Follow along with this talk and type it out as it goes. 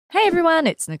Hey everyone,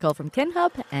 it's Nicole from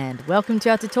Kenhub and welcome to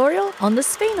our tutorial on the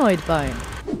sphenoid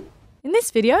bone. In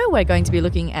this video, we're going to be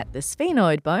looking at the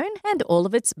sphenoid bone and all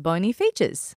of its bony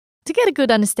features. To get a good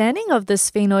understanding of the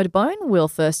sphenoid bone, we'll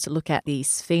first look at the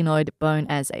sphenoid bone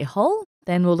as a whole.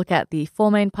 Then we'll look at the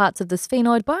four main parts of the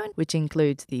sphenoid bone, which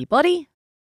include the body,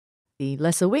 the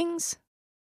lesser wings,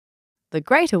 the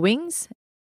greater wings,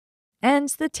 and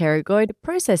the pterygoid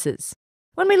processes.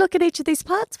 When we look at each of these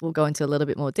parts, we'll go into a little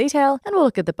bit more detail and we'll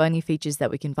look at the bony features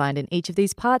that we can find in each of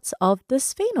these parts of the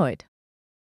sphenoid.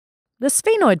 The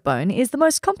sphenoid bone is the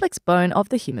most complex bone of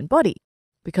the human body.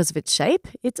 Because of its shape,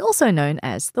 it's also known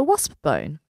as the wasp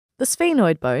bone. The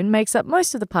sphenoid bone makes up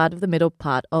most of the part of the middle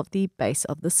part of the base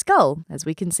of the skull, as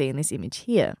we can see in this image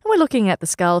here. And we're looking at the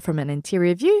skull from an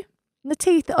anterior view. The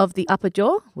teeth of the upper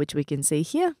jaw, which we can see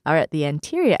here, are at the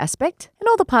anterior aspect, and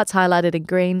all the parts highlighted in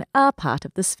green are part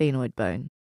of the sphenoid bone.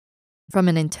 From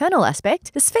an internal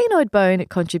aspect, the sphenoid bone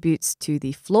contributes to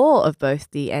the floor of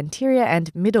both the anterior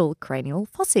and middle cranial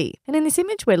fossae. And in this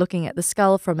image, we're looking at the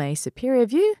skull from a superior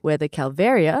view, where the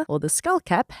calvaria, or the skull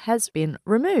cap, has been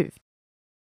removed.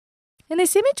 In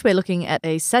this image, we're looking at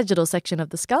a sagittal section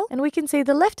of the skull, and we can see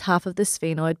the left half of the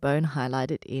sphenoid bone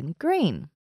highlighted in green.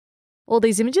 All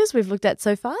these images we've looked at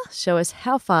so far show us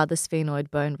how far the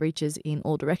sphenoid bone reaches in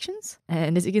all directions,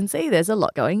 and as you can see, there's a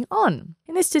lot going on.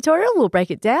 In this tutorial, we'll break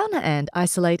it down and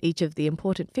isolate each of the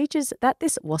important features that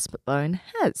this wasp bone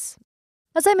has.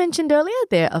 As I mentioned earlier,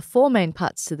 there are four main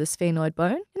parts to the sphenoid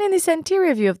bone, and in this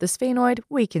anterior view of the sphenoid,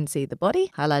 we can see the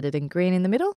body, highlighted in green in the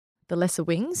middle, the lesser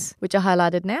wings, which are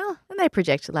highlighted now, and they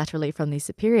project laterally from the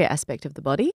superior aspect of the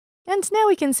body. And now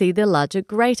we can see the larger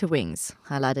greater wings,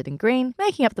 highlighted in green,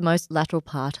 making up the most lateral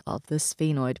part of the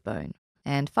sphenoid bone.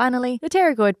 And finally, the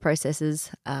pterygoid processes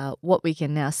are what we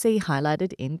can now see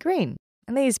highlighted in green.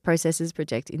 And these processes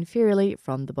project inferiorly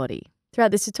from the body. Throughout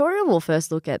this tutorial, we'll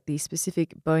first look at the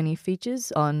specific bony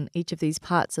features on each of these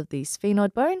parts of the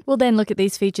sphenoid bone. We'll then look at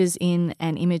these features in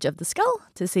an image of the skull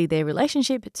to see their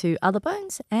relationship to other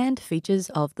bones and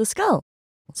features of the skull.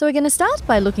 So we're going to start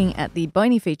by looking at the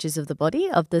bony features of the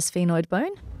body of the sphenoid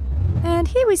bone. And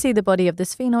here we see the body of the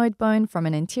sphenoid bone from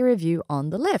an anterior view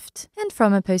on the left and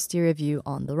from a posterior view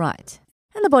on the right.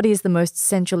 And the body is the most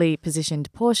centrally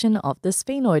positioned portion of the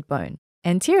sphenoid bone.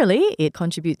 Anteriorly, it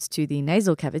contributes to the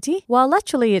nasal cavity, while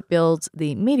laterally it builds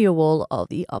the medial wall of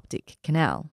the optic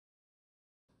canal.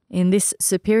 In this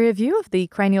superior view of the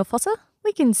cranial fossa,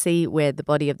 we can see where the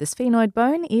body of the sphenoid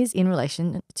bone is in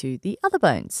relation to the other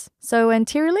bones. So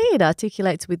anteriorly, it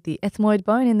articulates with the ethmoid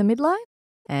bone in the midline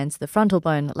and the frontal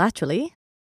bone laterally,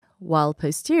 while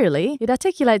posteriorly, it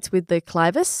articulates with the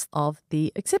clivus of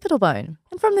the occipital bone.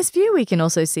 And from this view, we can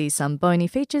also see some bony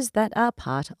features that are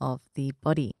part of the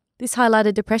body. This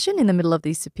highlighted depression in the middle of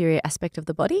the superior aspect of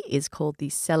the body is called the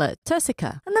sella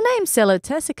turcica. And the name sella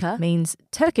turcica means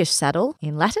Turkish saddle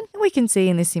in Latin. And we can see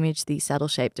in this image the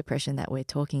saddle-shaped depression that we're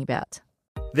talking about.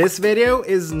 This video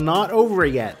is not over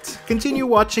yet. Continue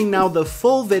watching now the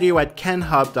full video at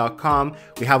kenhub.com.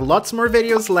 We have lots more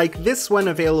videos like this one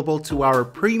available to our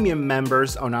premium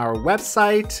members on our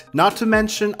website, not to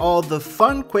mention all the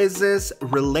fun quizzes,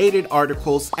 related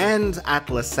articles, and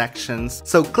atlas sections.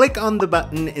 So click on the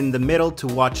button in the middle to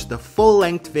watch the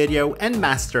full-length video and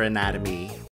master anatomy.